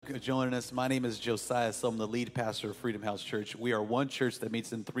joining us. My name is Josiah, so I'm the lead pastor of Freedom House Church. We are one church that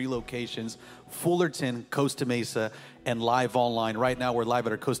meets in 3 locations: Fullerton, Costa Mesa, and live online. Right now, we're live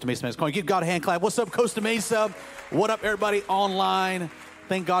at our Costa Mesa. Come on, give God a hand clap. What's up, Costa Mesa? What up, everybody online?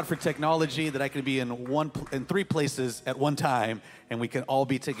 Thank God for technology that I can be in 3 places at one time, and we can all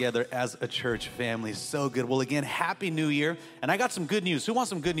be together as a church family. So good. Well, again, Happy New Year. And I got some good news. Who wants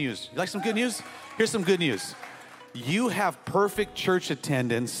some good news? You like some good news? Here's some good news. You have perfect church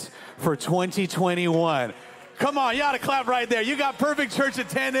attendance for 2021. Come on, you ought to clap right there. You got perfect church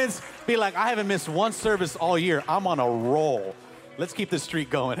attendance. Be like, I haven't missed one service all year. I'm on a roll. Let's keep this streak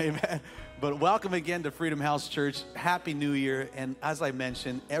going, amen. But welcome again to Freedom House Church. Happy New Year. And as I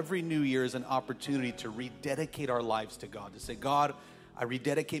mentioned, every New Year is an opportunity to rededicate our lives to God. To say, God, I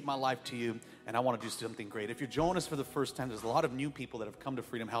rededicate my life to you, and I want to do something great. If you're joining us for the first time, there's a lot of new people that have come to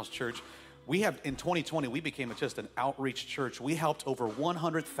Freedom House Church. We have, in 2020, we became just an outreach church. We helped over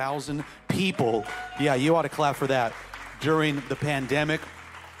 100,000 people. Yeah, you ought to clap for that. During the pandemic,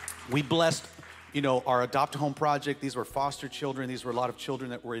 we blessed our Adopt a Home project. These were foster children. These were a lot of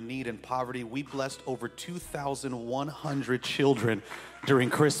children that were in need and poverty. We blessed over 2,100 children during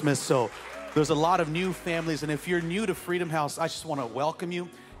Christmas. So there's a lot of new families. And if you're new to Freedom House, I just want to welcome you.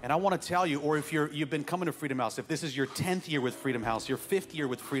 And I want to tell you, or if you've been coming to Freedom House, if this is your 10th year with Freedom House, your 5th year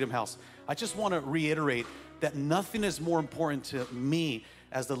with Freedom House, I just want to reiterate that nothing is more important to me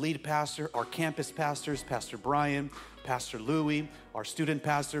as the lead pastor, our campus pastors, Pastor Brian, Pastor Louie, our student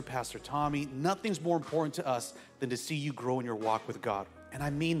pastor, Pastor Tommy. Nothing's more important to us than to see you grow in your walk with God. And I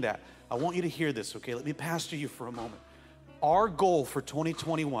mean that. I want you to hear this, okay? Let me pastor you for a moment. Our goal for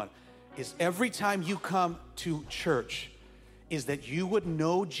 2021 is every time you come to church is that you would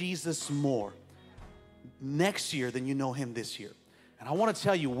know Jesus more next year than you know him this year. And I want to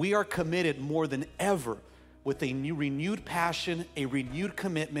tell you, we are committed more than ever with a new renewed passion, a renewed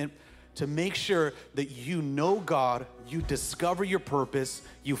commitment to make sure that you know God, you discover your purpose,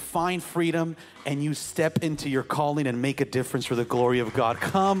 you find freedom, and you step into your calling and make a difference for the glory of God.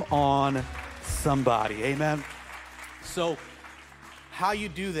 Come on, somebody, amen? So how you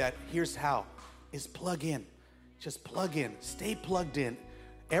do that, here's how, is plug in. Just plug in, stay plugged in.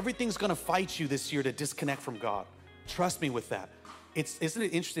 Everything's gonna fight you this year to disconnect from God. Trust me with that. Isn't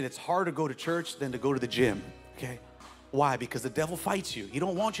it interesting? It's harder to go to church than to go to the gym, okay? Why? Because the devil fights you. He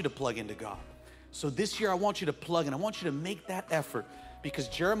don't want you to plug into God. So this year I want you to plug in. I want you to make that effort because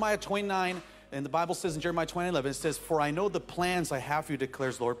Jeremiah 29, and the Bible says in Jeremiah 29:11, it says, "For I know the plans I have for you,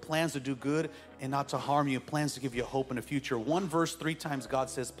 declares the Lord, plans to do good and not to harm you, plans to give you hope in the future." One verse, 3 times God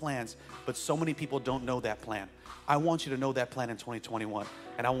says plans, but so many people don't know that plan. I want you to know that plan in 2021,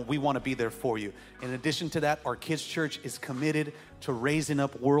 and we want to be there for you. In addition to that, our kids' church is committed to raising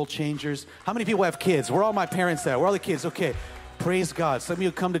up world changers. How many people have kids? Where are all my parents at? Where are all the kids? Okay, praise God. Some of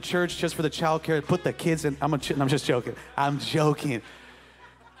you come to church just for the child care. Put the kids in. I'm just joking. I'm joking.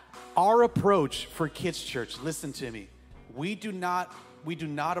 Our approach for kids' church, listen to me. We do not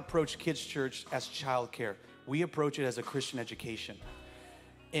approach kids' church as child care. We approach it as a Christian education.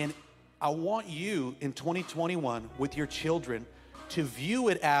 And I want you in 2021 with your children to view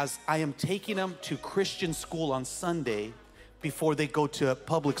it as I am taking them to Christian school on Sunday before they go to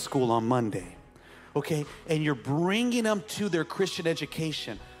public school on Monday, okay? And you're bringing them to their Christian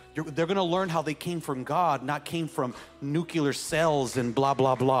education. They're gonna learn how they came from God, not came from nuclear cells and blah,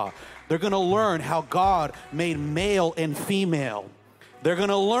 blah, blah. They're gonna learn how God made male and female. They're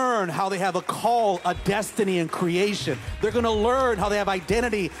gonna learn how they have a call, a destiny in creation. They're gonna learn how they have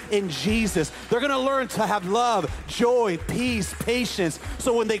identity in Jesus. They're gonna learn to have love, joy, peace, patience.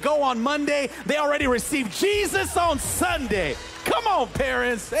 So when they go on Monday, they already receive Jesus on Sunday. Come on,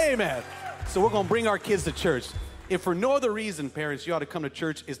 parents, amen. So we're gonna bring our kids to church. If for no other reason, parents, you ought to come to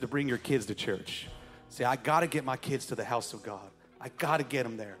church is to bring your kids to church. Say, I gotta get my kids to the house of God. I gotta get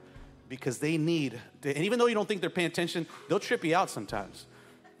them there. Because they need, and even though you don't think they're paying attention, they'll trip you out sometimes.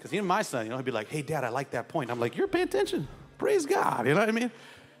 Because even my son, he'll be like, hey, Dad, I like that point. I'm like, you're paying attention. Praise God, you know what I mean?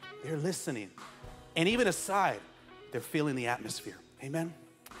 They're listening. And even aside, they're feeling the atmosphere. Amen?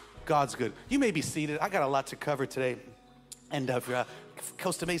 God's good. You may be seated. I got a lot to cover today. And if you're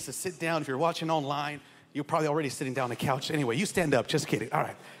Costa Mesa, sit down. If you're watching online, you're probably already sitting down on the couch. Anyway, you stand up. Just kidding. All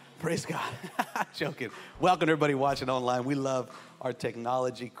right. Praise God. Joking. Welcome to everybody watching online. We love our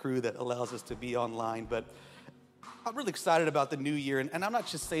technology crew that allows us to be online. But I'm really excited about the new year. And I'm not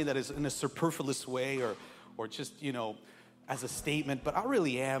just saying that as in a superfluous way or just, as a statement. But I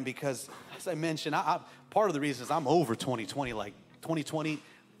really am because, as I mentioned, part of the reason is I'm over 2020. Like 2020,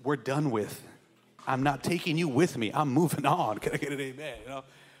 we're done with. I'm not taking you with me. I'm moving on. Can I get an amen?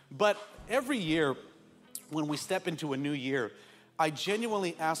 But every year when we step into a new year, I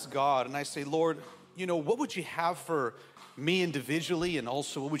genuinely ask God and I say, Lord, what would you have for me individually, and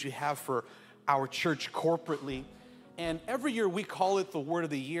also what would you have for our church corporately? And every year we call it the Word of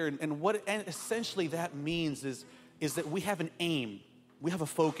the Year, and essentially that means is that we have an aim, we have a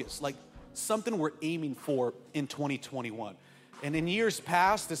focus, like something we're aiming for in 2021. And in years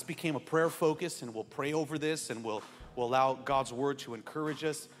past, this became a prayer focus, and we'll pray over this, and we'll allow God's Word to encourage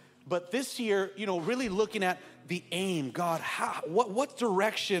us. But this year, really looking at the aim, God, what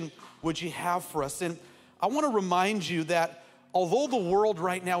direction would you have for us? And I want to remind you that although the world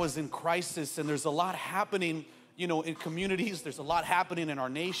right now is in crisis and there's a lot happening, in communities, there's a lot happening in our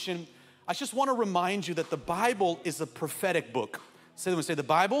nation, I just want to remind you that the Bible is a prophetic book. Say the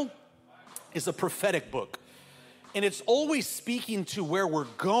Bible is a prophetic book. And it's always speaking to where we're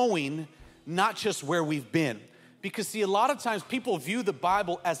going, not just where we've been. Because see, a lot of times people view the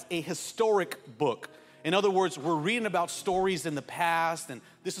Bible as a historic book. In other words, we're reading about stories in the past, and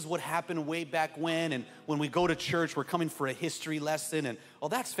this is what happened way back when, and when we go to church, we're coming for a history lesson, and, oh,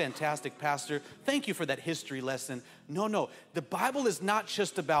 that's fantastic, Pastor. Thank you for that history lesson. No, the Bible is not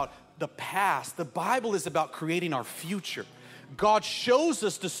just about the past. The Bible is about creating our future. God shows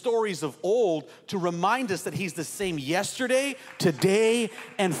us the stories of old to remind us that He's the same yesterday, today,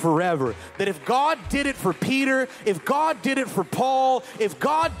 and forever. That if God did it for Peter, if God did it for Paul, if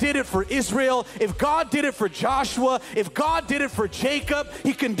God did it for Israel, if God did it for Joshua, if God did it for Jacob,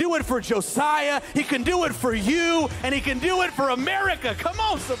 He can do it for Josiah, He can do it for you, and He can do it for America. Come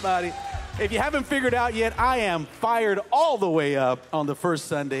on, somebody. If you haven't figured out yet, I am fired all the way up on the first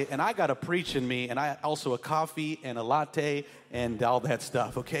Sunday, and I got a preach in me, and I also a coffee and a latte and all that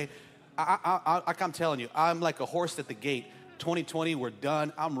stuff, okay? I'm telling you, I'm like a horse at the gate. 2020, we're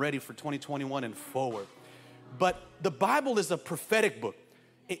done. I'm ready for 2021 and forward. But the Bible is a prophetic book.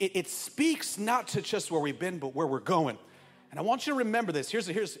 It speaks not to just where we've been, but where we're going. And I want you to remember this. Here,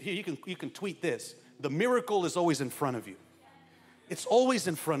 you can tweet this. The miracle is always in front of you. It's always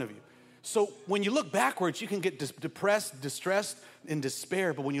in front of you. So when you look backwards, you can get depressed, distressed, and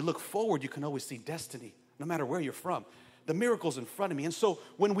despair. But when you look forward, you can always see destiny, no matter where you're from. The miracle's in front of me. And so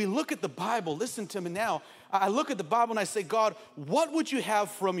when we look at the Bible, listen to me now. I look at the Bible and I say, God, what would you have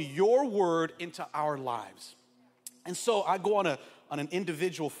from your word into our lives? And so I go on an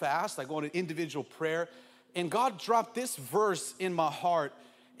individual fast. I go on an individual prayer. And God dropped this verse in my heart.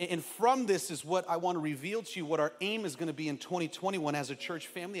 And from this is what I want to reveal to you, what our aim is going to be in 2021 as a church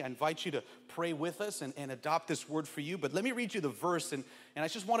family. I invite you to pray with us and adopt this word for you. But let me read you the verse, and I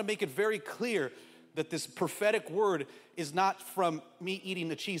just want to make it very clear that this prophetic word is not from me eating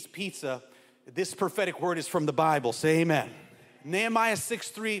the cheese pizza. This prophetic word is from the Bible. Say amen. Nehemiah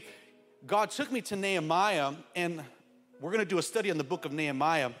 6:3, God took me to Nehemiah, and we're going to do a study on the book of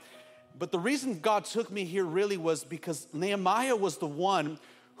Nehemiah. But the reason God took me here really was because Nehemiah was the one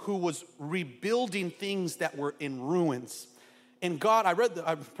who was rebuilding things that were in ruins. And God,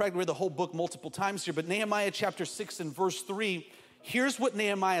 I've probably read the whole book multiple times here, but Nehemiah chapter 6 and verse 3, here's what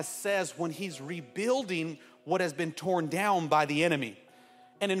Nehemiah says when he's rebuilding what has been torn down by the enemy.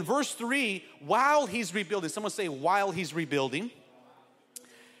 And in verse 3, while he's rebuilding, someone say, while he's rebuilding,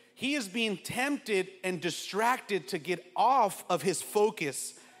 he is being tempted and distracted to get off of his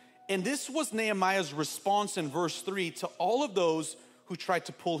focus. And this was Nehemiah's response in verse 3 to all of those who tried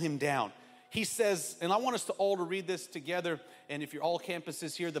to pull him down. He says, and I want us to all to read this together, and if you're all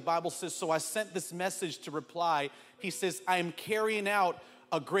campuses here, the Bible says, so I sent this message to reply. He says, I am carrying out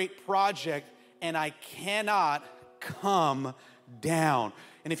a great project, and I cannot come down.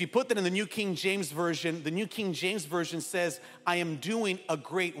 And if you put that in the New King James Version, the New King James Version says, I am doing a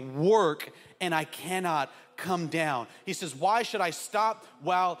great work, and I cannot come down. He says, why should I stop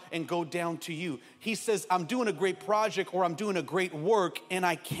while and go down to you? He says, I'm doing a great project or I'm doing a great work and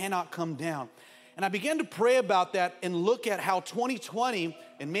I cannot come down. And I began to pray about that and look at how 2020,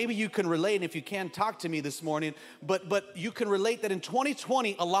 and maybe you can relate, and if you can, talk to me this morning, but you can relate that in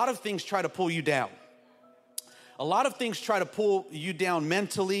 2020, a lot of things try to pull you down. A lot of things try to pull you down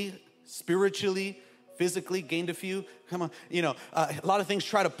mentally, spiritually, physically, gained a few. Come on, a lot of things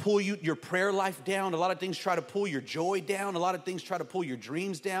try to pull your prayer life down. A lot of things try to pull your joy down. A lot of things try to pull your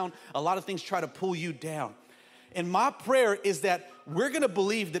dreams down. A lot of things try to pull you down. And my prayer is that we're going to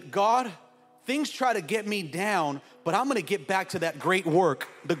believe that God, things try to get me down, but I'm going to get back to that great work,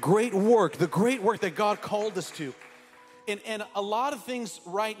 the great work that God called us to. And a lot of things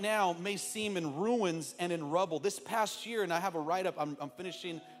right now may seem in ruins and in rubble. This past year, and I have a write-up, I'm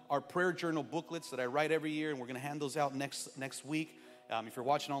finishing our prayer journal booklets that I write every year, and we're going to hand those out next week. If you're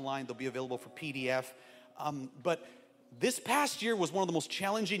watching online, they'll be available for PDF. But this past year was one of the most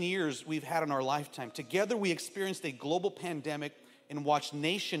challenging years we've had in our lifetime. Together, we experienced a global pandemic and watched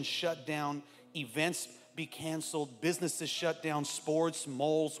nations shut down, events be canceled, businesses shut down, sports,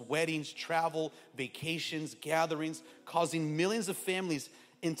 malls, weddings, travel, vacations, gatherings, causing millions of families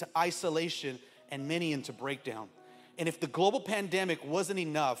into isolation and many into breakdown. And if the global pandemic wasn't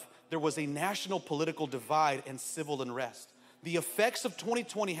enough, there was a national political divide and civil unrest. The effects of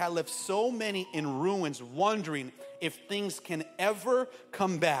 2020 had left so many in ruins, wondering if things can ever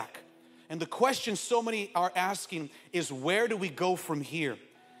come back. And the question so many are asking is, where do we go from here?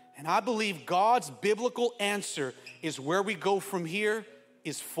 And I believe God's biblical answer is, where we go from here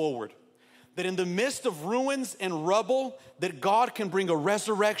is forward. That in the midst of ruins and rubble, that God can bring a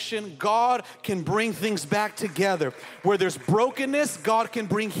resurrection. God can bring things back together. Where there's brokenness, God can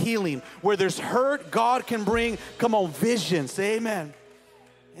bring healing. Where there's hurt, God can bring, visions. Amen.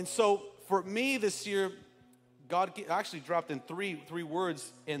 And so for me this year, God actually dropped in three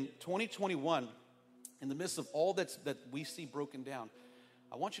words in 2021. In the midst of all that we see broken down,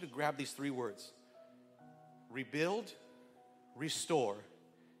 I want you to grab these 3 words: rebuild, restore,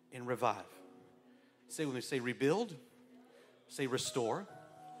 and revive. Say with me, say rebuild, say restore,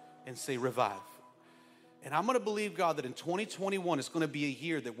 and say revive. And I'm going to believe, God, that in 2021 it's going to be a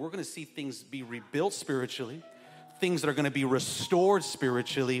year that we're going to see things be rebuilt spiritually, things that are going to be restored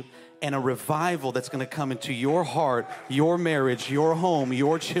spiritually, and a revival that's going to come into your heart, your marriage, your home,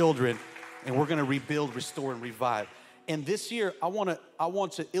 your children, and we're going to rebuild, restore, and revive. And this year, I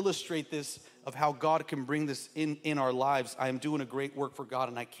want to illustrate this of how God can bring this in our lives. I am doing a great work for God,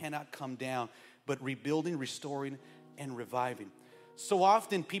 and I cannot come down, but rebuilding, restoring, and reviving. So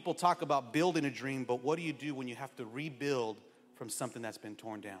often people talk about building a dream, but what do you do when you have to rebuild from something that's been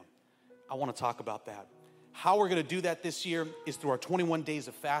torn down? I want to talk about that. How we're going to do that this year is through our 21 days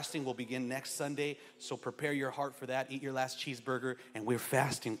of fasting. We'll begin next Sunday, so prepare your heart for that. Eat your last cheeseburger, and we're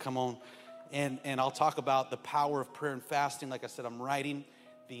fasting. Come on. And I'll talk about the power of prayer and fasting. Like I said, I'm writing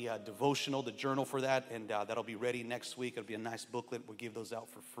the devotional, the journal for that, and that'll be ready next week. It'll be a nice booklet. We'll give those out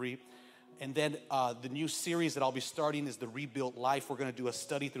for free. And then the new series that I'll be starting is The Rebuilt Life. We're going to do a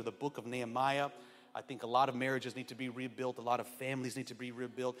study through the book of Nehemiah. I think a lot of marriages need to be rebuilt. A lot of families need to be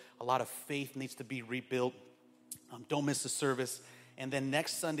rebuilt. A lot of faith needs to be rebuilt. Don't miss the service. And then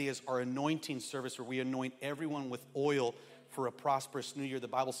next Sunday is our anointing service, where we anoint everyone with oil for a prosperous new year. The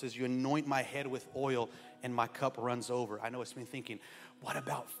Bible says, you anoint my head with oil and my cup runs over. I know it's been thinking, what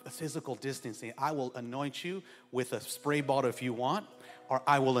about physical distancing? I will anoint you with a spray bottle if you want, or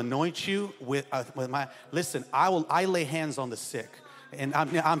I will anoint you with my, listen, I lay hands on the sick, and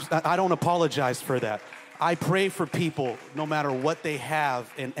I don't apologize for that. I pray for people no matter what they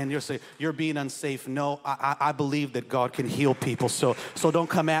have, and you'll say, you're being unsafe. No, I believe that God can heal people, so don't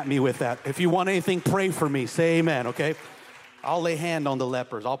come at me with that. If you want anything, pray for me. Say amen, okay? I'll lay hand on the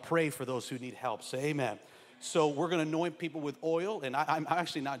lepers. I'll pray for those who need help. Say amen. So we're going to anoint people with oil, and I'm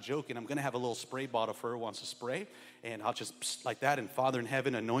actually not joking. I'm going to have a little spray bottle for whoever wants to spray, and I'll just like that, and Father in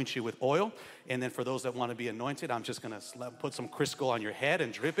heaven anoint you with oil. And then for those that want to be anointed, I'm just going to put some Crisco on your head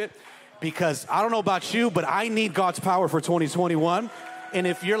and drip it, because I don't know about you, but I need God's power for 2021. And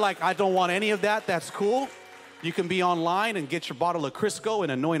if you're like, I don't want any of that, that's cool. You can be online and get your bottle of Crisco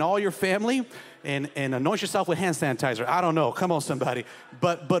and anoint all your family and anoint yourself with hand sanitizer. I don't know. Come on, somebody.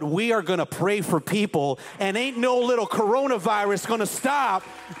 But we are going to pray for people, and ain't no little coronavirus going to stop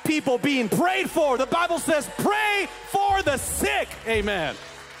people being prayed for. The Bible says, pray for the sick. Amen.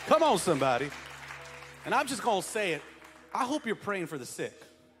 Come on, somebody. And I'm just going to say it. I hope you're praying for the sick.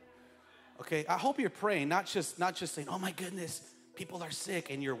 Okay? I hope you're praying, not just saying, oh my goodness, people are sick,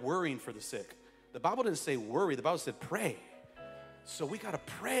 and you're worrying for the sick. The Bible didn't say worry. The Bible said pray. So we got to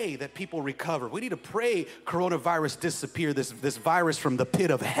pray that people recover. We need to pray coronavirus disappear, this virus from the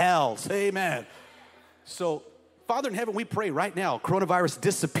pit of hell. Say amen. So, Father in heaven, we pray right now, coronavirus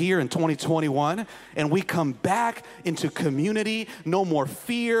disappear in 2021, and we come back into community. No more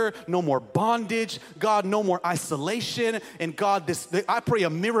fear, no more bondage. God, no more isolation. And God, I pray a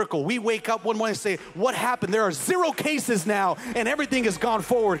miracle. We wake up one morning and say, what happened? There are 0 cases now, and everything has gone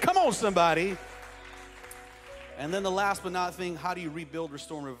forward. Come on, somebody. And then the last but not thing, how do you rebuild,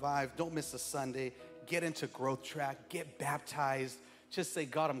 restore, and revive? Don't miss a Sunday. Get into growth track. Get baptized. Just say,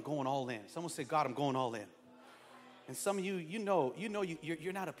 God, I'm going all in. Someone say, God, I'm going all in. And some of you,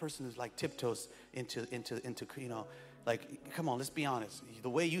 you're not a person who's like tiptoes into, like, come on, let's be honest. The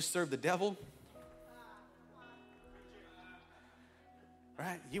way you serve the devil,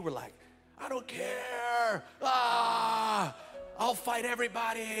 right? You were like, I don't care. I'll fight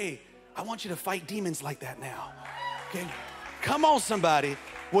everybody. I want you to fight demons like that now. Okay? Come on, somebody.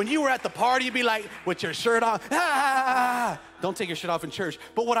 when you were at the party, you'd be like, with your shirt on, ah. Don't take your shirt off in church.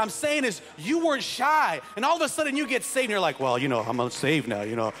 But what I'm saying is, you weren't shy. And all of a sudden, you get saved, and you're like, well, I'm saved now,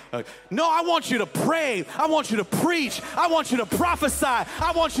 No, I want you to pray. I want you to preach. I want you to prophesy.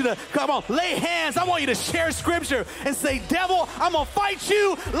 I want you to, come on, lay hands. I want you to share scripture and say, devil, I'm going to fight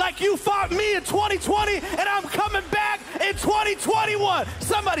you like you fought me in 2020, and I'm coming back in 2021.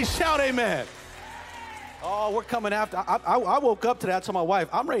 Somebody shout amen. Oh, we're coming after. I woke up today. I told my wife,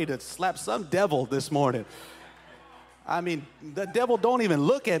 I'm ready to slap some devil this morning. I mean, the devil don't even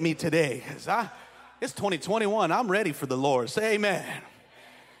look at me today. It's 2021. I'm ready for the Lord. Say amen.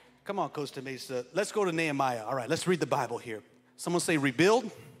 Come on, Costa Mesa. Let's go to Nehemiah. All right, let's read the Bible here. Someone say rebuild.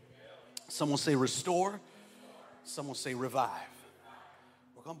 Someone say restore. Someone say revive.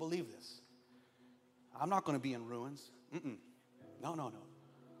 We're going to believe this. I'm not going to be in ruins. No.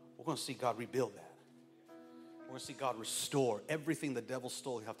 We're going to see God rebuild that. We're going to see God restore everything the devil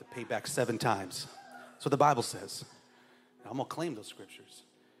stole. You have to pay back 7 times. That's what the Bible says. And I'm going to claim those scriptures.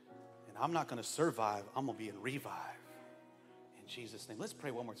 And I'm not going to survive. I'm going to be in revive. In Jesus' name. Let's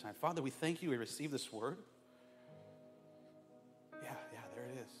pray one more time. Father, we thank you. We receive this word. Yeah, there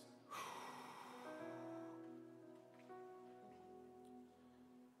it is.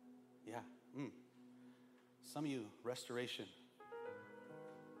 Yeah. Some of you, restoration.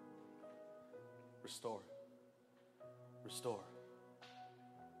 Restore. Restore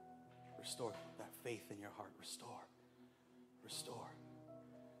that faith in your heart. Restore.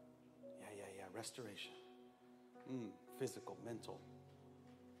 Yeah. Restoration. Physical, mental.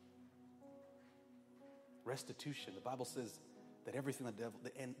 Restitution. The Bible says that everything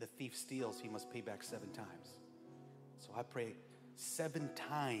the thief steals, he must pay back 7 times. So I pray 7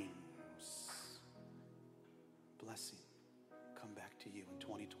 times blessing come back to you in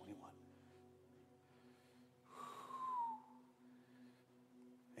 2021.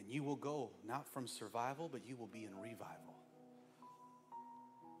 And you will go not from survival, but you will be in revival.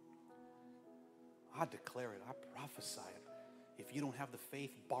 I declare it. I prophesy it. If you don't have the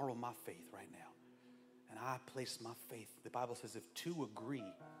faith, borrow my faith right now. And I place my faith. The Bible says if 2 agree,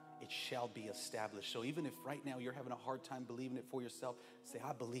 it shall be established. So even if right now you're having a hard time believing it for yourself, say,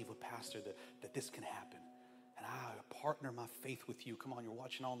 I believe with Pastor that this can happen. And I partner my faith with you. Come on, you're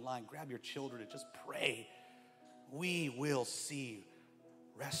watching online. Grab your children and just pray. We will see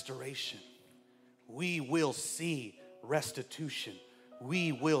restoration. We will see restitution.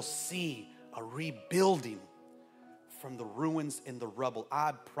 We will see a rebuilding from the ruins and the rubble.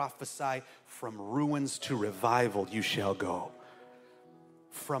 I prophesy from ruins to revival you shall go.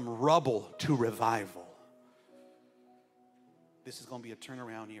 From rubble to revival. This is going to be a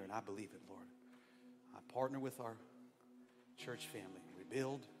turnaround year, and I believe it, Lord. I partner with our church family.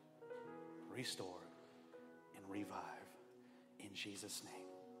 Rebuild, restore, and revive. In Jesus' name.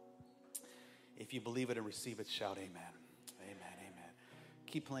 If you believe it and receive it, shout amen. Amen.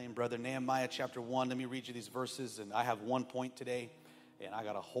 Keep playing, brother. Nehemiah chapter 1. Let me read you these verses. And I have 1 point today. And I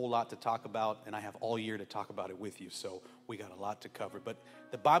got a whole lot to talk about. And I have all year to talk about it with you. So we got a lot to cover. But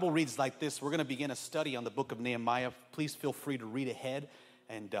the Bible reads like this. We're going to begin a study on the book of Nehemiah. Please feel free to read ahead.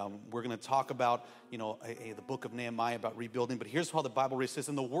 And we're going to talk about, the book of Nehemiah, about rebuilding. But here's how the Bible reads. It says,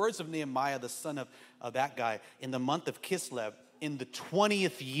 in the words of Nehemiah, the son of that guy, in the month of Kislev, in the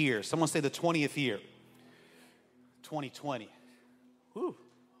 20th year. Someone say the 20th year. 2020. Whew,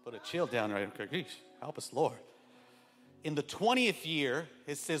 put a chill down right here. Help us, Lord. In the 20th year,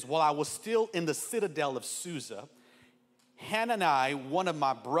 it says, while I was still in the citadel of Susa, Hanani, one of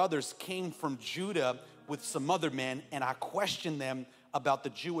my brothers, came from Judah with some other men, and I questioned them about the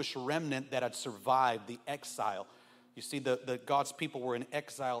Jewish remnant that had survived the exile. You see, the God's people were in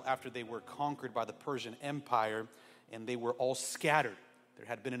exile after they were conquered by the Persian Empire, and they were all scattered. There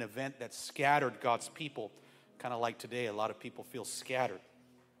had been an event that scattered God's people. Kind of like today, a lot of people feel scattered.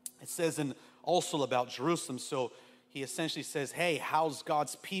 It says also about Jerusalem, so he essentially says, hey, how's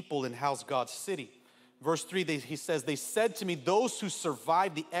God's people and how's God's city? Verse 3, he says, they said to me, those who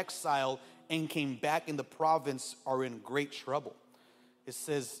survived the exile and came back in the province are in great trouble. It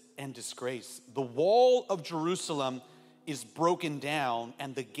says, and disgrace. The wall of Jerusalem is broken down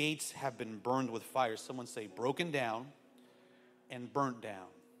and the gates have been burned with fire. Someone say broken down and burnt down.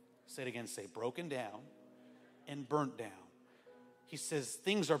 Say it again, say broken down and burnt down. He says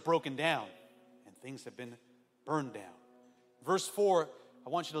things are broken down and things have been burned down. Verse 4, I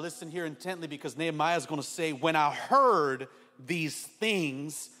want you to listen here intently because Nehemiah is going to say, when I heard these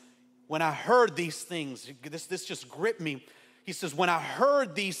things, this just gripped me. He says, when I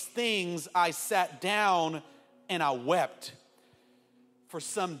heard these things, I sat down and I wept. for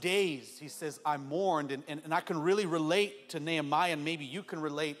some days. He says, I mourned. And I can really relate to Nehemiah, and maybe you can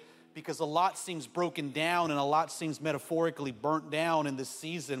relate, because a lot seems broken down and a lot seems metaphorically burnt down in this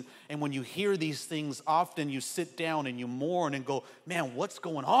season. And when you hear these things, often you sit down and you mourn and go, man, what's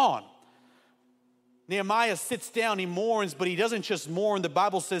going on? Nehemiah sits down, he mourns, but he doesn't just mourn. The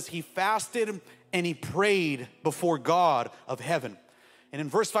Bible says he fasted and he prayed before God of heaven. And in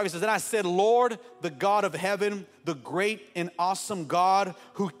verse 5, he says, then I said, Lord, the God of heaven, the great and awesome God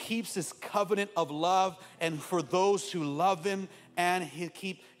who keeps his covenant of love and for those who love him and he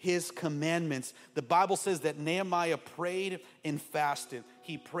keep his commandments. The Bible says that Nehemiah prayed and fasted.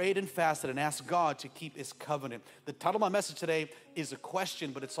 He prayed and fasted and asked God to keep his covenant. The title of my message today is a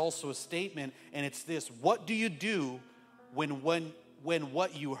question, but it's also a statement, and it's this: what do you do when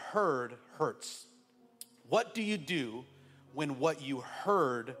what you heard hurts? What do you do when what you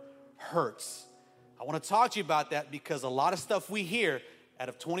heard hurts? I want to talk to you about that, because a lot of stuff we hear out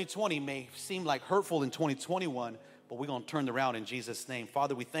of 2020 may seem like hurtful in 2021, but we're going to turn around in Jesus' name.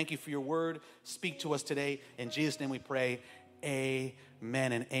 Father, we thank you for your word. Speak to us today. In Jesus' name we pray,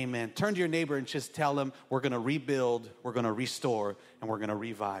 amen and amen. Turn to your neighbor and just tell them, we're going to rebuild, we're going to restore, and we're going to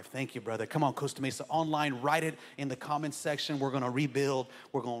revive. Thank you, brother. Come on, Costa Mesa Online, write it in the comments section. We're going to rebuild,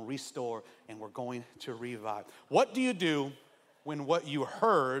 we're going to restore, and we're going to revive. What do you do when what you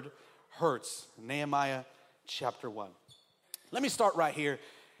heard hurts? Nehemiah chapter 1. Let me start right here.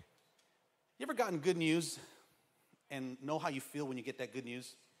 You ever gotten good news and know how you feel when you get that good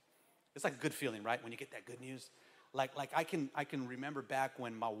news? It's like a good feeling, right? When you get that good news. Like I can remember back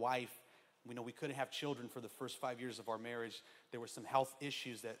when my wife, we couldn't have children for the first 5 years of our marriage. There were some health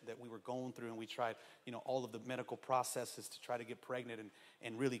issues that we were going through, and we tried, all of the medical processes to try to get pregnant,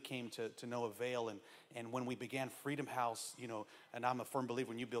 and really came to no avail. And when we began Freedom House, and I'm a firm believer,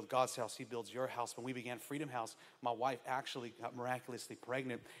 when you build God's house, he builds your house. When we began Freedom House, my wife actually got miraculously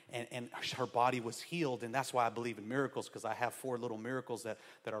pregnant, and her body was healed. And that's why I believe in miracles, because I have 4 little miracles that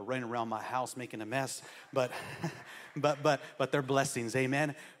are running around my house making a mess. But but they're blessings,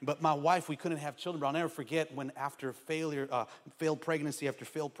 amen. But my wife, we couldn't have children. But I'll never forget when, after failed pregnancy after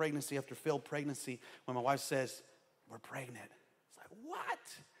failed pregnancy after failed pregnancy, when my wife says, we're pregnant. It's like, what?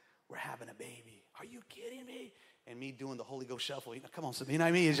 We're having a baby. Are you kidding me? And me doing the Holy Ghost shuffle. Come on, you know what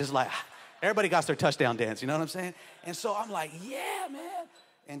I mean? It's just like, everybody got their touchdown dance, you know what I'm saying? And so I'm like, yeah, man.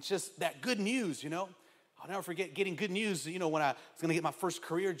 And just that good news, I'll never forget getting good news, when I was going to get my first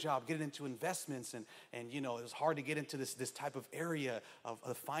career job, getting into investments, and it was hard to get into this type of area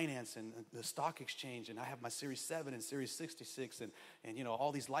of finance and the stock exchange. And I have my Series 7 and Series 66 and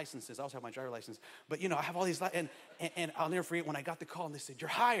all these licenses. I also have my driver license. But, I have all these, and I'll never forget when I got the call and they said, you're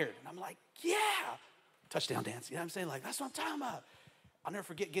hired. And I'm like, yeah. Touchdown dance, you know what I'm saying? Like, that's what I'm talking about. I'll never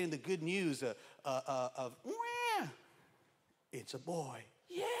forget getting the good news of it's a boy.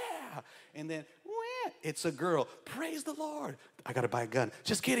 Yeah. And then, it's a girl. Praise the Lord. I got to buy a gun.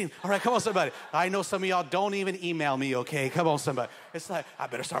 Just kidding. All right, come on, somebody. I know some of y'all don't even email me, okay? Come on, somebody. It's like, I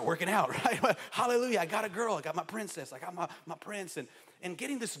better start working out, right? Hallelujah. I got a girl. I got my princess. I got my prince. And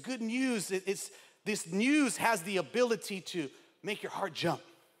getting this good news, this news has the ability to make your heart jump.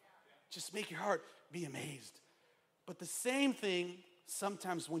 Just make your heart be amazed. But the same thing,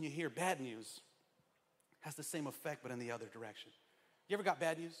 sometimes when you hear bad news, has the same effect, but in the other direction. You ever got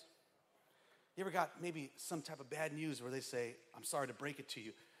bad news? You ever got maybe some type of bad news where they say, I'm sorry to break it to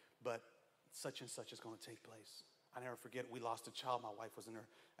you, but such and such is going to take place? I never forget, we lost a child. My wife was in her,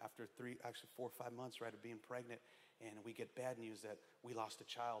 after 4 or 5 months, right, of being pregnant, and we get bad news that we lost a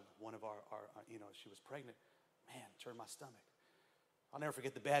child. One of our she was pregnant. Man, it turned my stomach. I'll never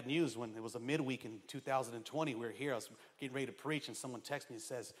forget the bad news when it was a midweek in 2020. We were here. I was getting ready to preach, and someone texted me and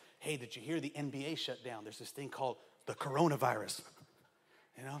says, hey, did you hear the NBA shut down? There's this thing called the coronavirus,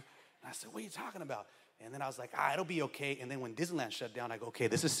 And I said, what are you talking about? And then I was like, it'll be okay. And then when Disneyland shut down, I go, okay,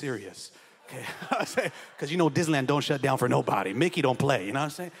 this is serious. Okay, because Disneyland don't shut down for nobody. Mickey don't play, you know what I'm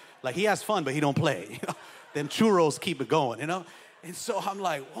saying? Like, he has fun, but he don't play. Them churros keep it going, And so I'm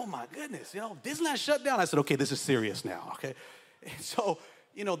like, oh my goodness, Disneyland shut down. I said, okay, this is serious now, okay? And so,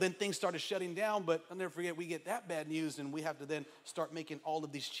 then things started shutting down, but I'll never forget, we get that bad news, and we have to then start making all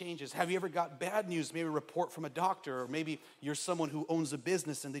of these changes. Have you ever got bad news, maybe a report from a doctor, or maybe you're someone who owns a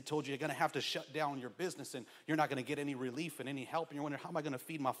business, and they told you you're going to have to shut down your business, and you're not going to get any relief and any help, and you're wondering, how am I going to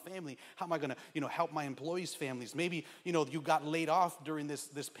feed my family? How am I going to, help my employees' families? Maybe, you got laid off during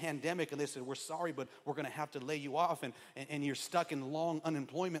this pandemic, and they said, we're sorry, but we're going to have to lay you off, and you're stuck in long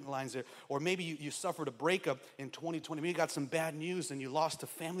unemployment lines there. Or maybe you suffered a breakup in 2020. Maybe you got some bad news, and you lost a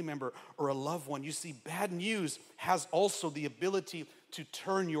family member or a loved one. You see, bad news has also the ability to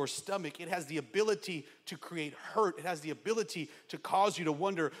turn your stomach. It has the ability to create hurt. It has the ability to cause you to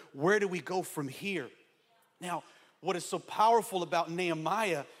wonder, where do we go from here? Now, what is so powerful about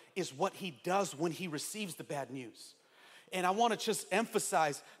Nehemiah is what he does when he receives the bad news. And I want to just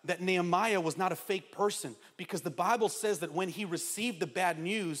emphasize that Nehemiah was not a fake person, because the Bible says that when he received the bad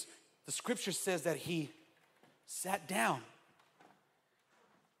news, the scripture says that he sat down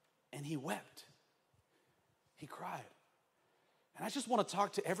and he wept. He cried. And I just want to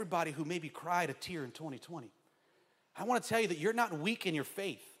talk to everybody who maybe cried a tear in 2020. I want to tell you that you're not weak in your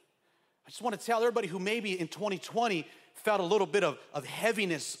faith. I just want to tell everybody who maybe in 2020 felt a little bit of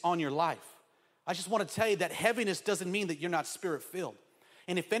heaviness on your life. I just want to tell you that heaviness doesn't mean that you're not spirit-filled.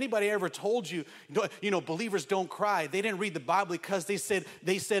 And if anybody ever told you, believers don't cry, they didn't read the Bible, because they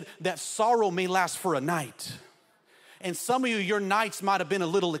said that sorrow may last for a night. And some of you, your nights might have been a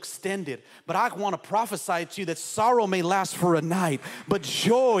little extended, but I want to prophesy to you that sorrow may last for a night, but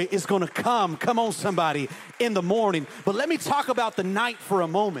joy is going to come on somebody, in the morning. But let me talk about the night for a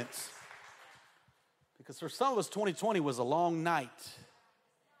moment. Because for some of us, 2020 was a long night.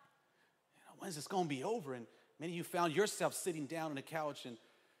 When's this going to be over? And many of you found yourself sitting down on the couch and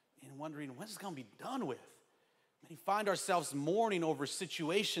wondering, when's this going to be done with? Many find ourselves mourning over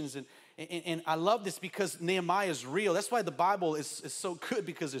situations. And I love this because Nehemiah is real. That's why the Bible is so good,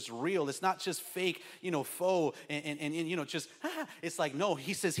 because it's real. It's not just fake, faux, and just, it's like, no,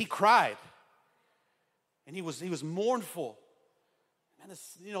 he says he cried. And he was mournful. Man,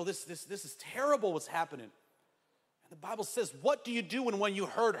 this is terrible what's happening. And the Bible says, what do you do when your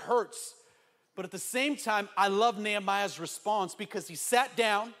hurt hurts? But at the same time, I love Nehemiah's response, because he sat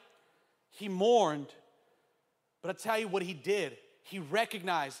down, he mourned, but I tell you what he did. He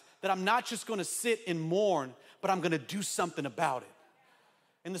recognized that I'm not just going to sit and mourn, but I'm going to do something about it.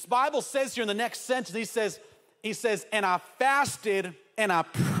 And this Bible says here in the next sentence, he says, and I fasted and I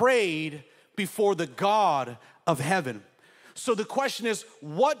prayed before the God of heaven. So the question is,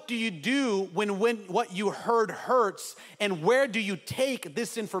 what do you do when what you heard hurts, and where do you take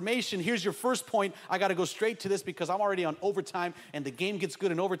this information? Here's your first point. I got to go straight to this because I'm already on overtime, and the game gets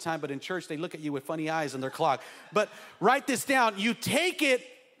good in overtime, but in church they look at you with funny eyes on their clock. But write this down. You take it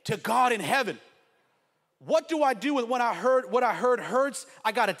to God in heaven. What do I do with what I heard hurts?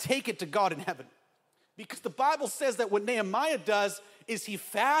 I got to take it to God in heaven. Because the Bible says that what Nehemiah does is he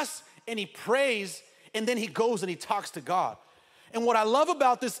fasts and he prays, and then he goes and he talks to God. And what I love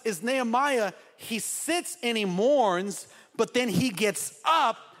about this is Nehemiah, he sits and he mourns, but then he gets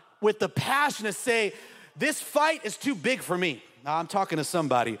up with the passion to say, this fight is too big for me. Now, I'm talking to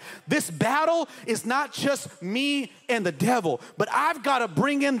somebody. This battle is not just me and the devil, but I've got to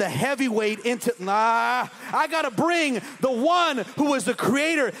bring in the heavyweight I got to bring the one who is the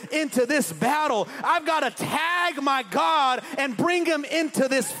creator into this battle. I've got to tag my God and bring him into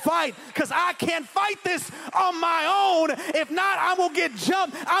this fight, because I can't fight this on my own. If not, I will get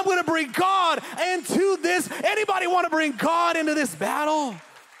jumped. I'm going to bring God into this. Anybody want to bring God into this battle?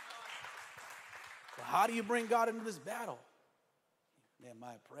 Well, how do you bring God into this battle?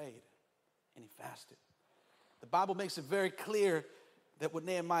 Nehemiah prayed and he fasted. The Bible makes it very clear that what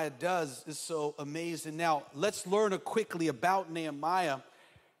Nehemiah does is so amazing. Now, let's learn quickly about Nehemiah.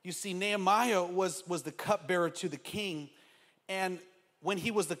 You see, Nehemiah was the cupbearer to the king. And when he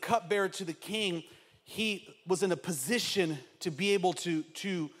was the cupbearer to the king, he was in a position to be able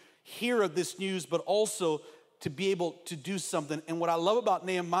to hear of this news, but also to be able to do something. And what I love about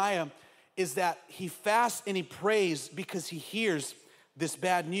Nehemiah is that he fasts and he prays because he hears this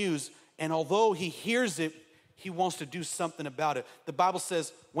bad news, and although he hears it, he wants to do something about it. The Bible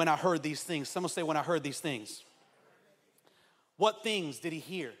says, when I heard these things. Someone say, when I heard these things. What things did he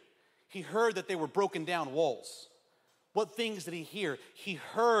hear? He heard that they were broken down walls. What things did he hear? He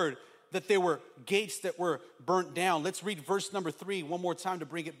heard that there were gates that were burnt down. Let's read verse number 3 one more time to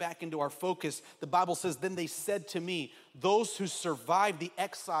bring it back into our focus. The Bible says, then they said to me, those who survived the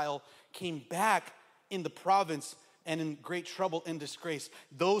exile came back in the province and in great trouble and disgrace.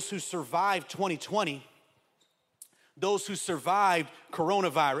 Those who survived 2020, those who survived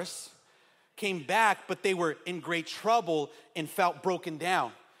coronavirus, came back, but they were in great trouble and felt broken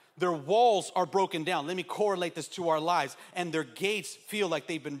down. Their walls are broken down. Let me correlate this to our lives. And their gates feel like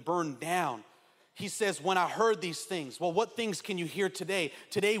they've been burned down. He says, when I heard these things. Well, what things can you hear today?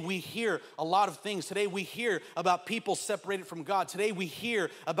 Today we hear a lot of things. Today we hear about people separated from God. Today we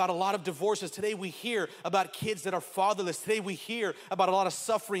hear about a lot of divorces. Today we hear about kids that are fatherless. Today we hear about a lot of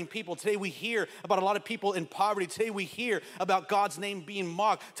suffering people. Today we hear about a lot of people in poverty. Today we hear about God's name being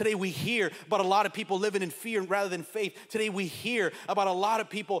mocked. Today we hear about a lot of people living in fear rather than faith. Today we hear about a lot of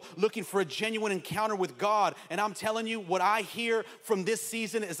people looking for a genuine encounter with God. And I'm telling you, what I hear from this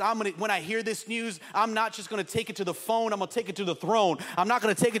season is when I hear this news, I'm not just gonna take it to the phone, I'm gonna take it to the throne. I'm not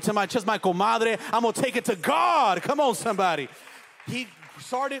gonna take it to my comadre, I'm gonna take it to God. Come on, somebody. He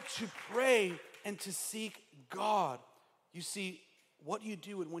started to pray and to seek God. You see, what you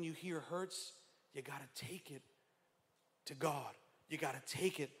do when you hear hurts, you gotta take it to God. You gotta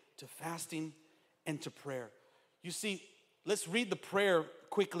take it to fasting and to prayer. You see, let's read the prayer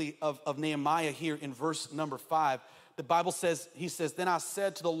quickly of Nehemiah here in verse number 5. The Bible says, he says, then I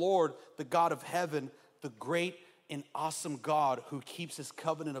said to the Lord, the God of heaven, the great and awesome God who keeps his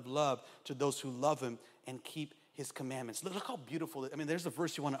covenant of love to those who love him and keep his commandments. Look how beautiful. I mean, there's a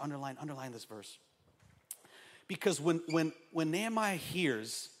verse you want to underline this verse. Because when Nehemiah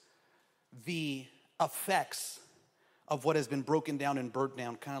hears the effects of what has been broken down and burnt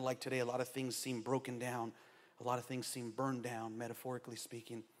down, kind of like today, a lot of things seem broken down, a lot of things seem burned down, metaphorically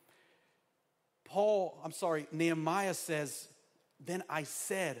speaking. Nehemiah says, then I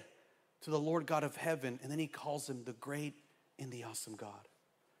said to the Lord God of heaven, and then he calls him the great and the awesome God.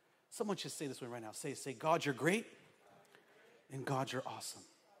 Someone just say this one right now. Say, God, you're great, and God, you're awesome.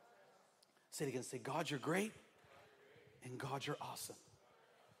 Say it again. Say, God, you're great, and God, you're awesome.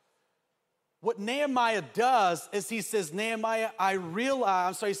 What Nehemiah does is he says, Nehemiah,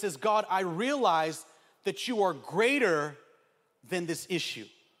 he says, God, I realize that you are greater than this issue.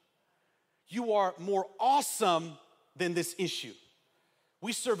 You are more awesome than this issue.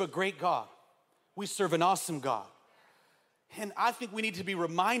 We serve a great God. We serve an awesome God. And I think we need to be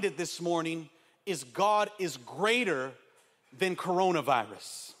reminded this morning is God is greater than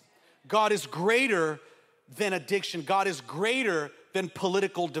coronavirus. God is greater than addiction. God is greater than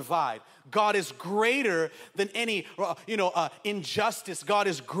political divide. God is greater than any injustice. God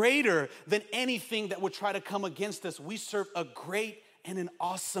is greater than anything that would try to come against us. We serve a great and an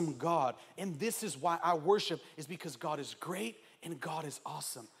awesome God. And this is why I worship, is because God is great and God is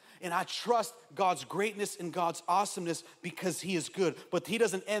awesome. And I trust God's greatness and God's awesomeness because he is good. But he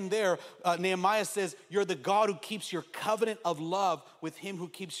doesn't end there. Nehemiah says, you're the God who keeps your covenant of love with him who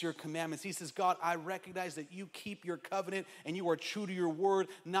keeps your commandments. He says, God, I recognize that you keep your covenant and you are true to your word.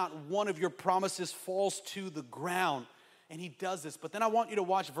 Not one of your promises falls to the ground. And he does this. But then I want you to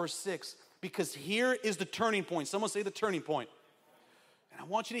watch verse 6, because here is the turning point. Someone say the turning point. And I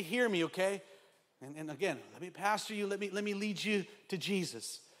want you to hear me, okay? And again, let me pastor you. Let me lead you to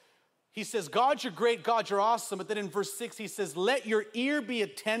Jesus. He says, God, you're great. God, you're awesome. But then in verse 6, he says, let your ear be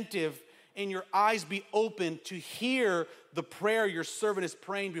attentive and your eyes be open to hear the prayer your servant is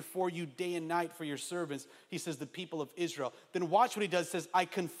praying before you day and night for your servants. He says, the people of Israel. Then watch what he does. He says, I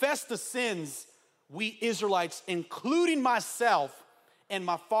confess the sins we Israelites, including myself and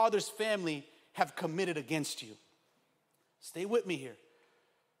my father's family, have committed against you. Stay with me here.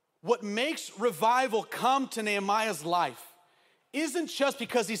 What makes revival come to Nehemiah's life isn't just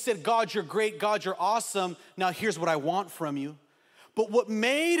because he said, God, you're great, God, you're awesome, now here's what I want from you. But what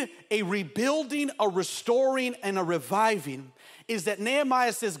made a rebuilding, a restoring, and a reviving is that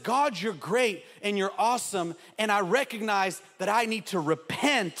Nehemiah says, God, you're great and you're awesome, and I recognize that I need to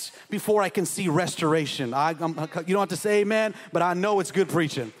repent before I can see restoration. You don't have to say amen, but I know it's good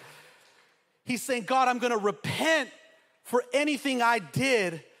preaching. He's saying, God, I'm gonna repent for anything I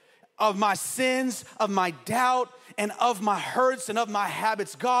did of my sins, of my doubt, and of my hurts and of my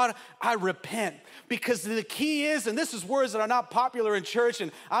habits. God, I repent. Because the key is, and this is words that are not popular in church,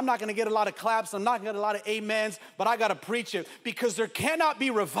 and I'm not gonna get a lot of claps, I'm not gonna get a lot of amens, but I gotta preach it, because there cannot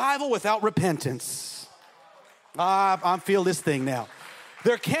be revival without repentance. I feel this thing now.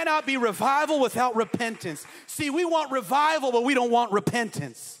 There cannot be revival without repentance. See, we want revival, but we don't want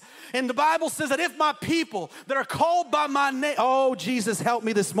repentance. And the Bible says that if my people that are called by my name, oh, Jesus, help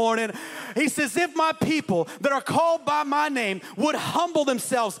me this morning. He says, if my people that are called by my name would humble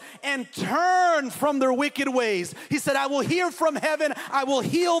themselves and turn from their wicked ways, he said, I will hear from heaven, I will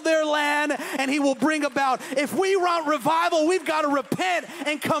heal their land, and he will bring about. If we want revival, we've got to repent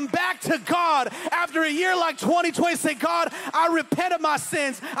and come back to God after a year like 2020. Say, God, I repent of my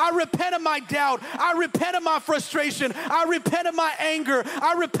sins. I repent of my doubt. I repent of my frustration. I repent of my anger.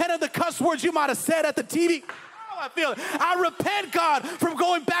 I repent of the cuss words you might have said at the TV. Oh, I feel it. I repent, God, from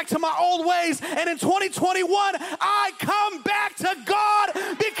going back to my old ways. And in 2021, I come back to God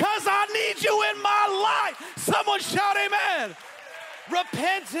because I need need you in my life. Someone shout amen.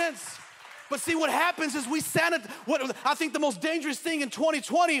 Repentance. But see, what happens is I think the most dangerous thing in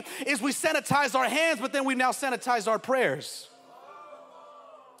 2020 is we sanitize our hands, but then we now sanitize our prayers.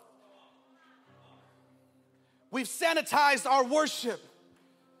 We've sanitized our worship,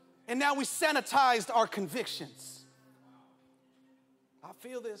 and now we sanitized our convictions. I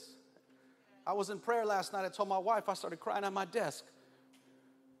feel this. I was in prayer last night. I told my wife, I started crying at my desk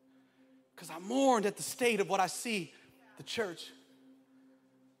because I mourned at the state of what I see the church.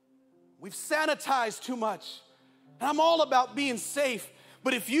 We've sanitized too much. And I'm all about being safe.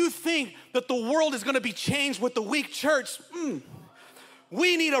 But if you think that the world is going to be changed with the weak church,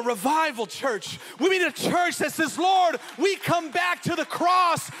 we need a revival church. We need a church that says, Lord, we come back to the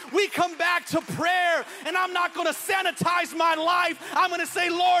cross. We come back to prayer. And I'm not going to sanitize my life. I'm going to say,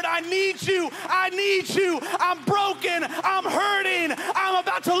 Lord, I need you. I need you. I'm broken. I'm hurting. I'm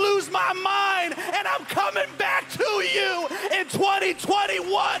about to lose my mind. And I'm coming back to you in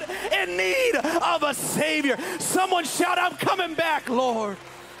 2021 in need of a Savior. Someone shout, I'm coming back, Lord.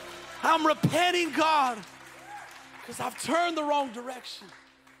 I'm repenting, God. Because I've turned the wrong direction.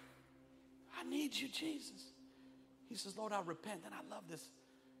 I need you, Jesus. He says, Lord, I repent. And I love this.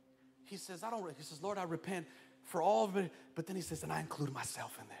 He says, Lord, I repent for all of it. But then he says, and I include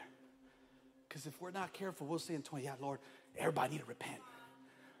myself in there. Because if we're not careful, we'll say in 20, yeah, Lord, everybody need to repent.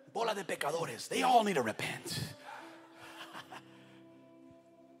 Bola de pecadores. They all need to repent.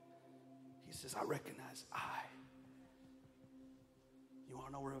 He says, I recognize You want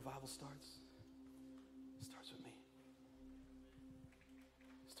to know where revival starts? It starts with me.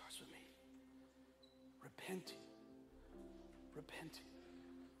 Repenting,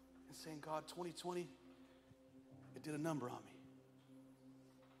 and saying, God, 2020, it did a number on me.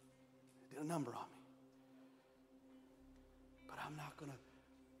 It did a number on me. But I'm not going to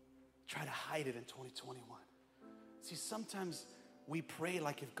try to hide it in 2021. See, sometimes we pray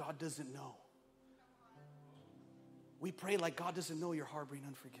like if God doesn't know. We pray like God doesn't know you're harboring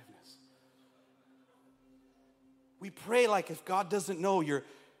unforgiveness. We pray like if God doesn't know you're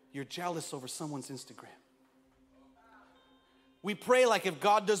jealous over someone's Instagram. We pray like if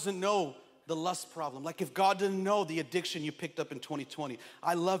God doesn't know the lust problem, like if God didn't know the addiction you picked up in 2020.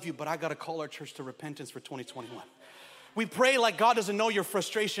 I love you, but I got to call our church to repentance for 2021. We pray like God doesn't know your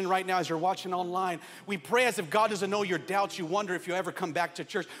frustration right now as you're watching online. We pray as if God doesn't know your doubts. You wonder if you ever come back to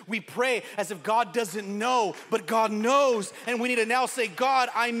church. We pray as if God doesn't know, but God knows. And we need to now say, God,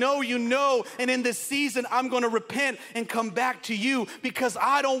 I know you know. And in this season, I'm going to repent and come back to you because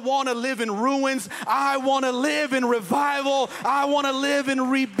I don't want to live in ruins. I want to live in revival. I want to live in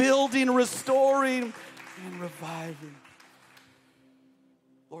rebuilding, restoring, and reviving.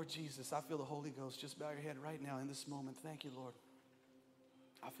 Lord Jesus, I feel the Holy Ghost. Just bow your head right now in this moment. Thank you, Lord.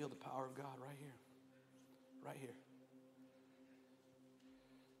 I feel the power of God right here. Right here.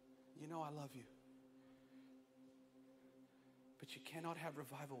 You know I love you. But you cannot have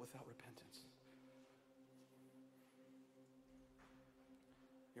revival without repentance.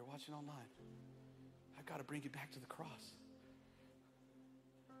 You're watching online. I got to bring you back to the cross.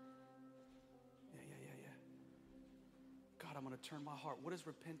 God, I'm going to turn my heart. What does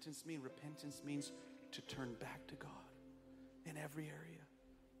repentance mean? Repentance means to turn back to God in every area.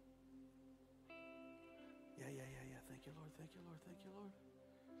 Yeah. Thank you, Lord. Thank you, Lord. Thank you, Lord.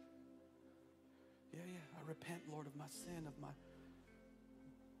 Yeah. I repent, Lord, of my sin, of my...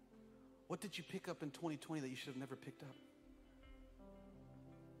 What did you pick up in 2020 that you should have never picked up?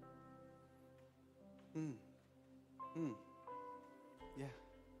 Yeah.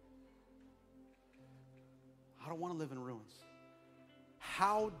 I don't want to live in ruins.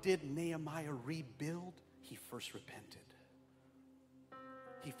 How did Nehemiah rebuild? He first repented.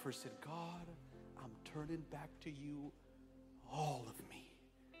 He first said, God, I'm turning back to you all of me.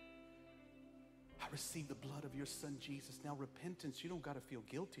 I received the blood of your son, Jesus. Now repentance, you don't got to feel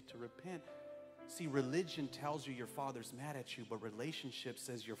guilty to repent. See, religion tells you your father's mad at you, but relationship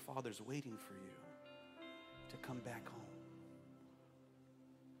says your father's waiting for you to come back home.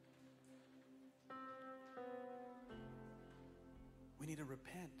 We need to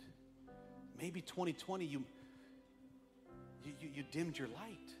repent. Maybe 2020 you dimmed your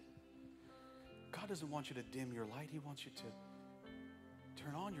light. God doesn't want you to dim your light. He wants you to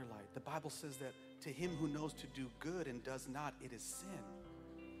turn on your light. The Bible says that to him who knows to do good and does not, it is sin.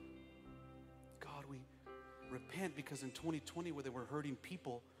 God, we repent because in 2020 where they were hurting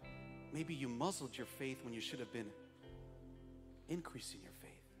people, maybe you muzzled your faith when you should have been increasing your faith.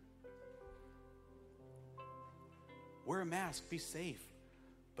 Wear a mask, be safe,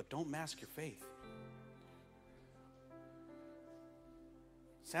 but don't mask your faith.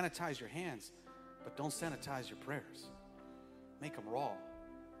 Sanitize your hands, but don't sanitize your prayers. Make them raw,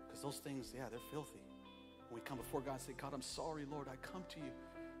 because those things, yeah, they're filthy. When we come before God and say, God, I'm sorry, Lord, I come to you.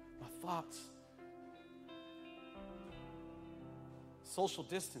 My thoughts. Social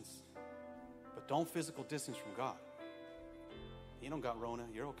distance, but don't physical distance from God. You don't got Rona,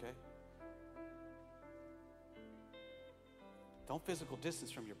 you're okay. Don't physical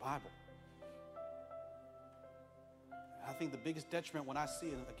distance from your Bible. I think the biggest detriment when I see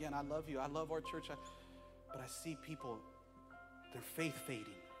it, again, I love you, I love our church, but I see people, their faith fading.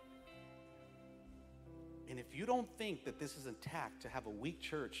 And if you don't think that this is an attack to have a weak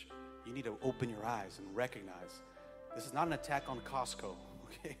church, you need to open your eyes and recognize this is not an attack on Costco,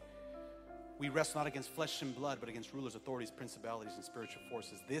 okay? We wrestle not against flesh and blood, but against rulers, authorities, principalities, and spiritual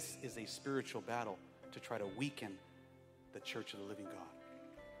forces. This is a spiritual battle to try to weaken the church of the living God.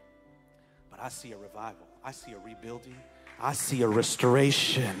 But I see a revival. I see a rebuilding. I see a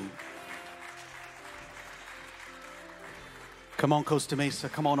restoration. Come on, Costa Mesa.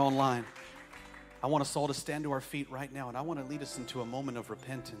 Come on online. I want us all to stand to our feet right now, and I want to lead us into a moment of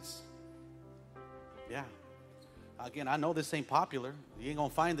repentance. Yeah. Again, I know this ain't popular. You ain't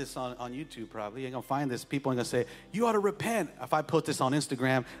going to find this on YouTube probably. You ain't going to find this. People are going to say, you ought to repent. If I put this on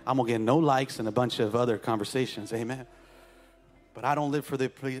Instagram, I'm going to get no likes and a bunch of other conversations. Amen. But I don't live for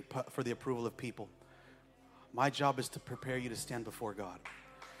the approval of people. My job is to prepare you to stand before God.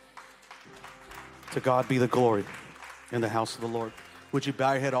 To God be the glory in the house of the Lord. Would you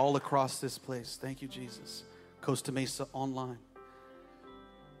bow your head all across this place? Thank you, Jesus. Costa Mesa online.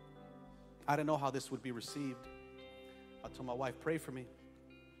 I didn't know how this would be received. I told my wife, pray for me,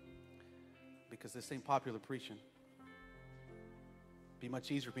 because this ain't popular preaching. It'd be much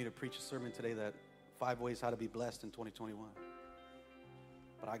easier for me to preach a sermon today that 5 ways how to be blessed in 2021.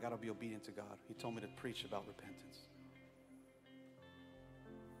 But I got to be obedient to God. He told me to preach about repentance.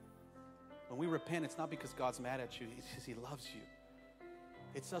 When we repent, it's not because God's mad at you. It's because He loves you.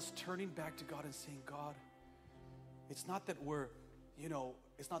 It's us turning back to God and saying, God, it's not that we're,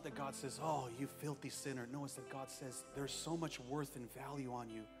 it's not that God says, oh, you filthy sinner. No, it's that God says, there's so much worth and value on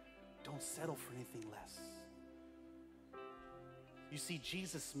you. Don't settle for anything less. You see,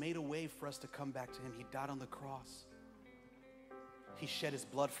 Jesus made a way for us to come back to Him. He died on the cross. He shed His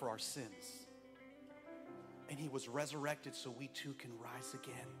blood for our sins. And He was resurrected so we too can rise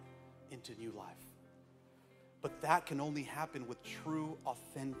again into new life. But that can only happen with true,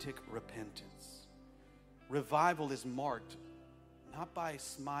 authentic repentance. Revival is marked not by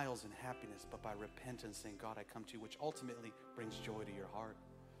smiles and happiness, but by repentance, saying, God, I come to you, which ultimately brings joy to your heart.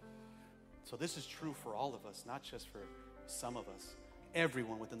 So this is true for all of us, not just for some of us.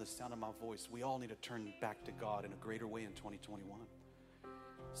 Everyone within the sound of my voice, we all need to turn back to God in a greater way in 2021.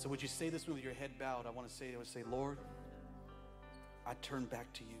 So would you say this with your head bowed? I want to say, Lord, I turn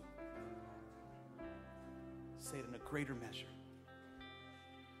back to you. Say it in a greater measure.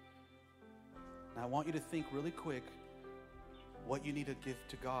 Now I want you to think really quick what you need to give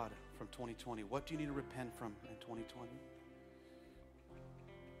to God from 2020. What do you need to repent from in 2020?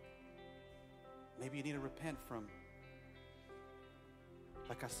 Maybe you need to repent from,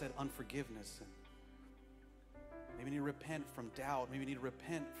 like I said, unforgiveness. And maybe you need to repent from doubt. Maybe you need to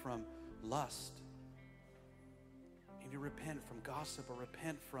repent from lust. Maybe repent from gossip, or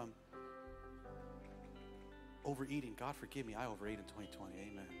repent from overeating. God forgive me, I overate in 2020.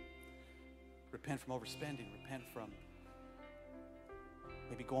 Amen. Repent from overspending. Repent from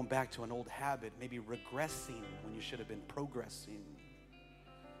maybe going back to an old habit. Maybe regressing when you should have been progressing.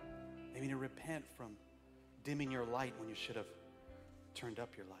 Maybe to repent from dimming your light when you should have turned up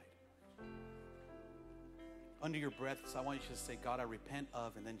your light. Under your breath, so I want you to say, God, I repent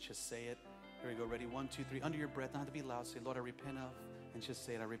of, and then just say it. Here we go, ready? 1, 2, 3. Under your breath, not to be loud, say, Lord, I repent of, and just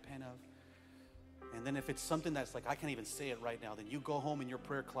say it, I repent of. And then if it's something that's like, I can't even say it right now, then you go home in your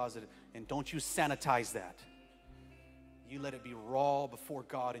prayer closet and don't you sanitize that. You let it be raw before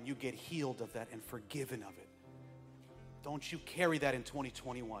God, and you get healed of that and forgiven of it. Don't you carry that in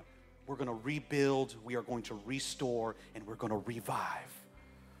 2021. We're going to rebuild, we are going to restore, and we're going to revive.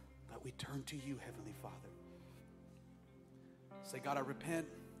 But we turn to you, Heavenly Father. Say, God, I repent,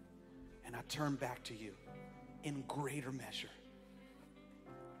 and I turn back to you in greater measure.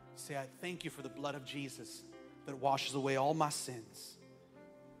 Say, I thank you for the blood of Jesus that washes away all my sins,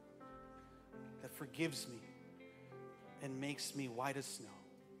 that forgives me and makes me white as snow,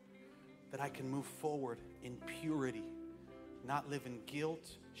 that I can move forward in purity, not live in guilt,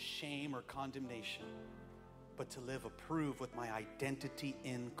 shame, or condemnation, but to live approved with my identity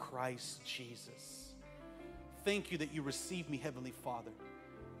in Christ Jesus. Thank you that you receive me, Heavenly Father,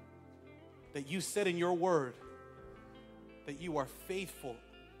 that you said in your word that you are faithful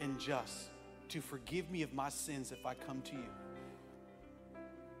and just to forgive me of my sins if I come to you.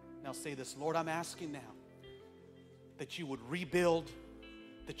 Now say this, Lord, I'm asking now that you would rebuild,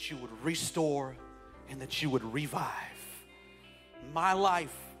 that you would restore, and that you would revive my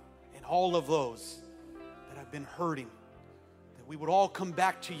life and all of those that have been hurting, that we would all come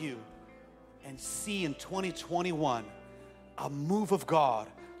back to you and see in 2021 a move of God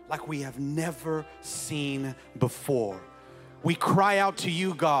like we have never seen before. We cry out to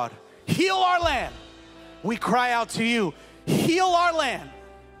you, God, heal our land. We cry out to you, heal our land.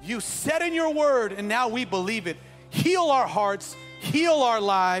 You said in your word, and now we believe it. Heal our hearts, heal our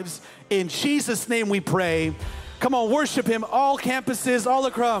lives. In Jesus' name we pray. Come on, worship him. All campuses, all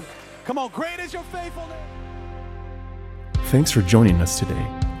across. Come on, great is your faithfulness. Thanks for joining us today.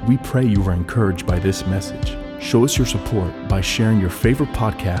 We pray you were encouraged by this message. Show us your support by sharing your favorite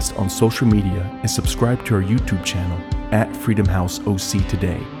podcast on social media and subscribe to our YouTube channel at Freedom House OC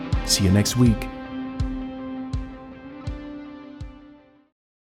today. See you next week.